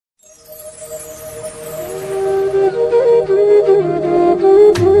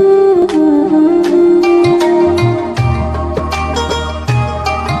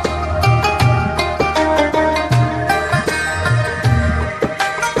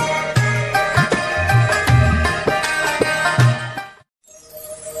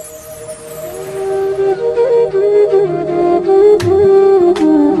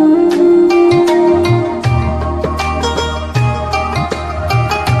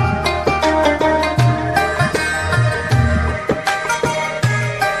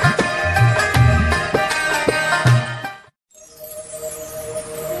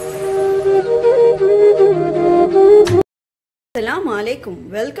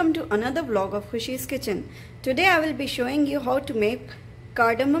Assalamualaikum. Welcome to another vlog of Khushi's Kitchen. Today I will be showing you how to make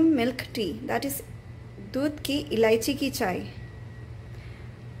cardamom milk tea, that is दूध की इलायची की chai.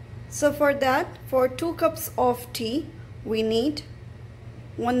 So for that, for 2 cups of tea, we need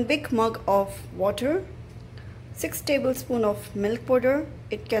 1 big mug of water, 6 tablespoons of milk powder.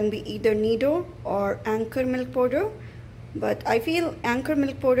 It can be either Nido or Anchor milk powder, but I feel Anchor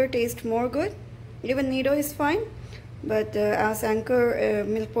milk powder tastes more good. Even Nido is fine, but as Anchor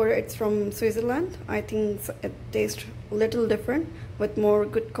milk powder, it's from Switzerland. I think it tastes a little different with more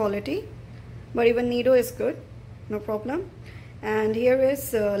good quality, but even Nido is good, no problem. And here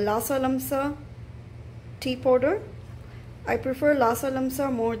is Lhasa Lamsa tea powder. I prefer Lhasa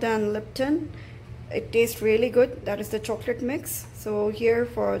Lamsa more than Lipton. It tastes really good. That is the chocolate mix. So here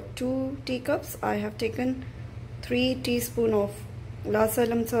for 2 teacups, I have taken 3 teaspoons of Lhasa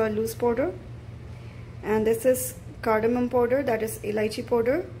Lamsa loose powder. And this is cardamom powder, that is Ilaichi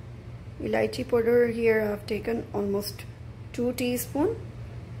powder. Ilaichi powder here I have taken almost 2 teaspoons.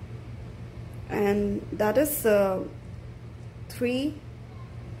 And that is 3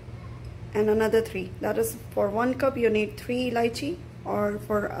 and another 3. That is for 1 cup you need 3 Ilaichi, or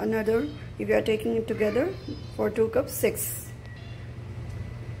for another, if you are taking it together, for 2 cups 6.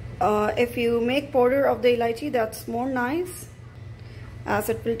 If you make powder of the Ilaichi, that's more nice, as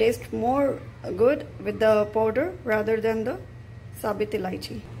it will taste more good with the powder rather than the sabit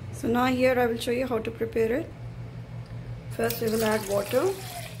Ilaichi. So now here I will show you how to prepare it. First we will add water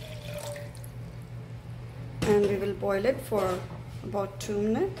and we will boil it for about 2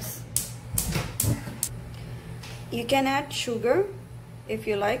 minutes. You can add sugar if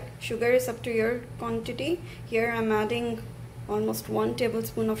you like. Sugar is up to your quantity. Here I'm adding almost 1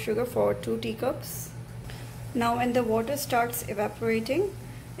 tablespoon of sugar for 2 teacups. Now when the water starts evaporating,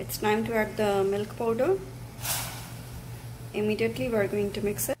 it's time to add the milk powder. Immediately we are going to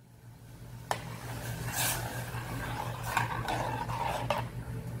mix it.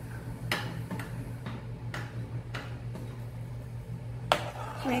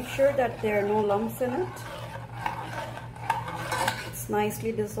 Make sure that there are no lumps in it. It's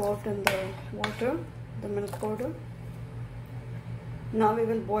nicely dissolved in the water, the milk powder. Now we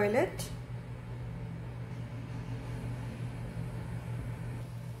will boil it.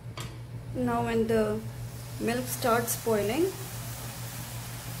 Now when the milk starts boiling,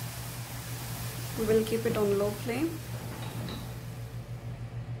 we will keep it on low flame.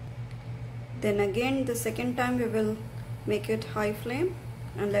 Then again the second time we will make it high flame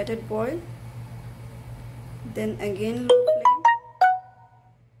and let it boil. Then again low flame.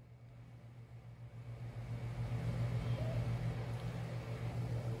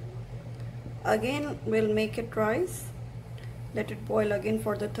 Again we'll make it rise. Let it boil again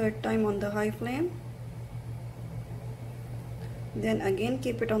for the 3rd time on the high flame. Then again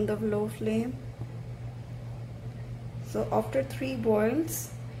keep it on the low flame. So after 3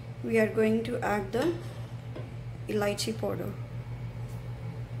 boils, we are going to add the Ilaichi powder.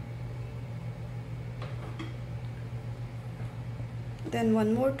 Then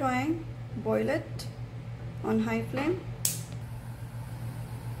one more time, boil it on high flame.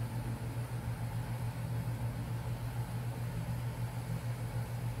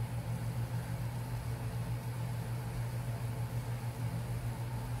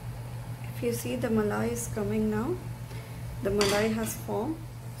 If you see, the malai is coming now. The malai has formed.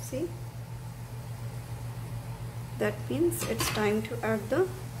 See? That means it's time to add the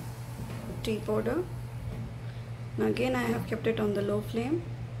tea powder. Now again I have kept it on the low flame.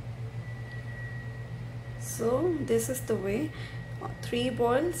 So this is the way. 3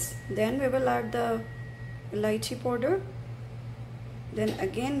 boils, then we will add the Ilaichi powder. Then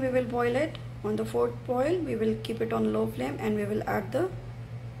again we will boil it. On the 4th boil we will keep it on low flame and we will add the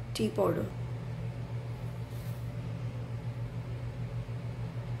tea powder.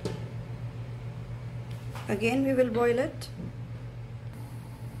 Again we will boil it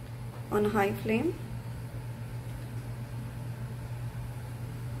on high flame.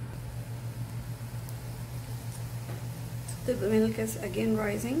 The milk is again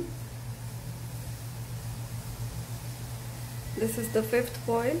rising. This is the 5th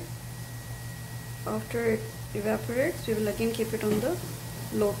boil. After it evaporates, we will again keep it on the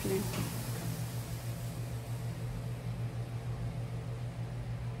low flame.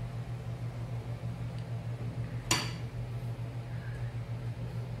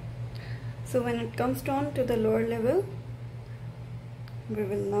 So when it comes down to the lower level, we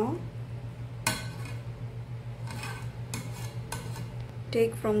will now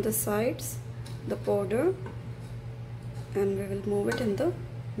take from the sides the powder and we will move it in the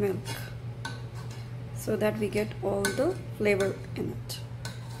milk. so that we get all the flavor in it.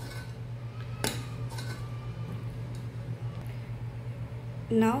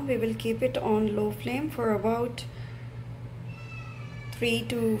 Now we will keep it on low flame for about 3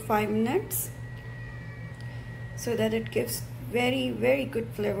 to 5 minutes so that it gives very good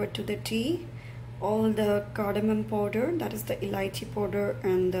flavor to the tea. All the cardamom powder, that is the Ilaichi powder,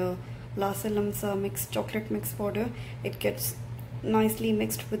 and the Lasa Lamsa mixed chocolate mix powder, it gets nicely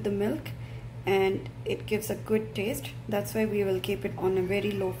mixed with the milk and it gives a good taste. That's why we will keep it on a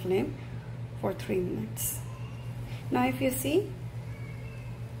very low flame for 3 minutes. Now if you see,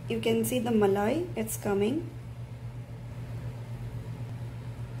 you can see the malai, it's coming.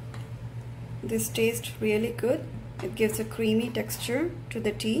 This tastes really good. It gives a creamy texture to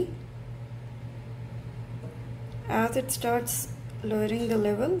the tea. As it starts lowering the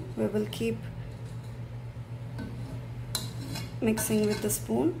level, we will keep mixing with the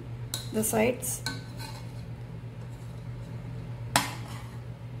spoon the sides.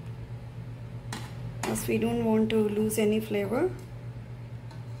 As we don't want to lose any flavor,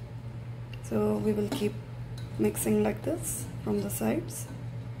 so we will keep mixing like this from the sides.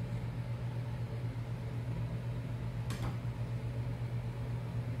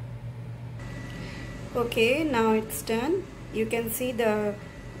 Okay, now it's done. You can see the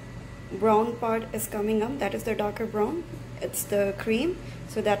brown part is coming up, that is the darker brown. It's the cream,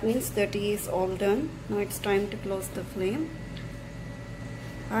 so that means the tea is all done. Now it's time to close the flame.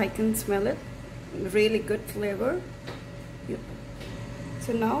 I can smell it, really good flavor. Yep.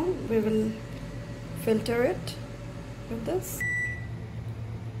 So now we will filter it with this.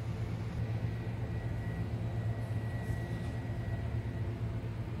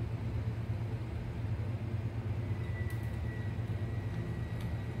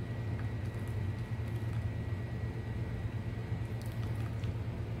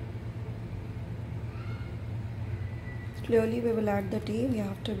 Slowly we will add the tea. We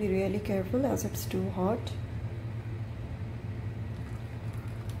have to be really careful as it's too hot.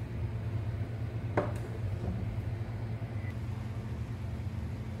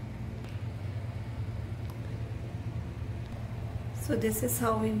 So this is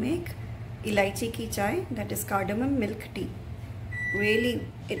how we make Ilaichi ki chai, that is cardamom milk tea. Really,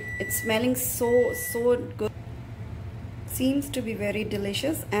 it's smelling so good. Seems to be very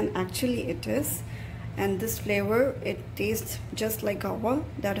delicious, and actually it is. And this flavor, it tastes just like kahwa,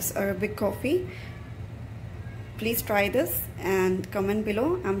 that is Arabic coffee. Please try this and comment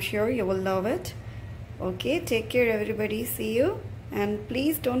below. I'm sure you will love it. Okay, take care everybody. See you. And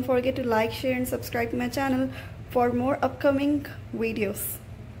please don't forget to like, share and subscribe to my channel for more upcoming videos.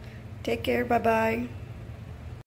 Take care. Bye bye.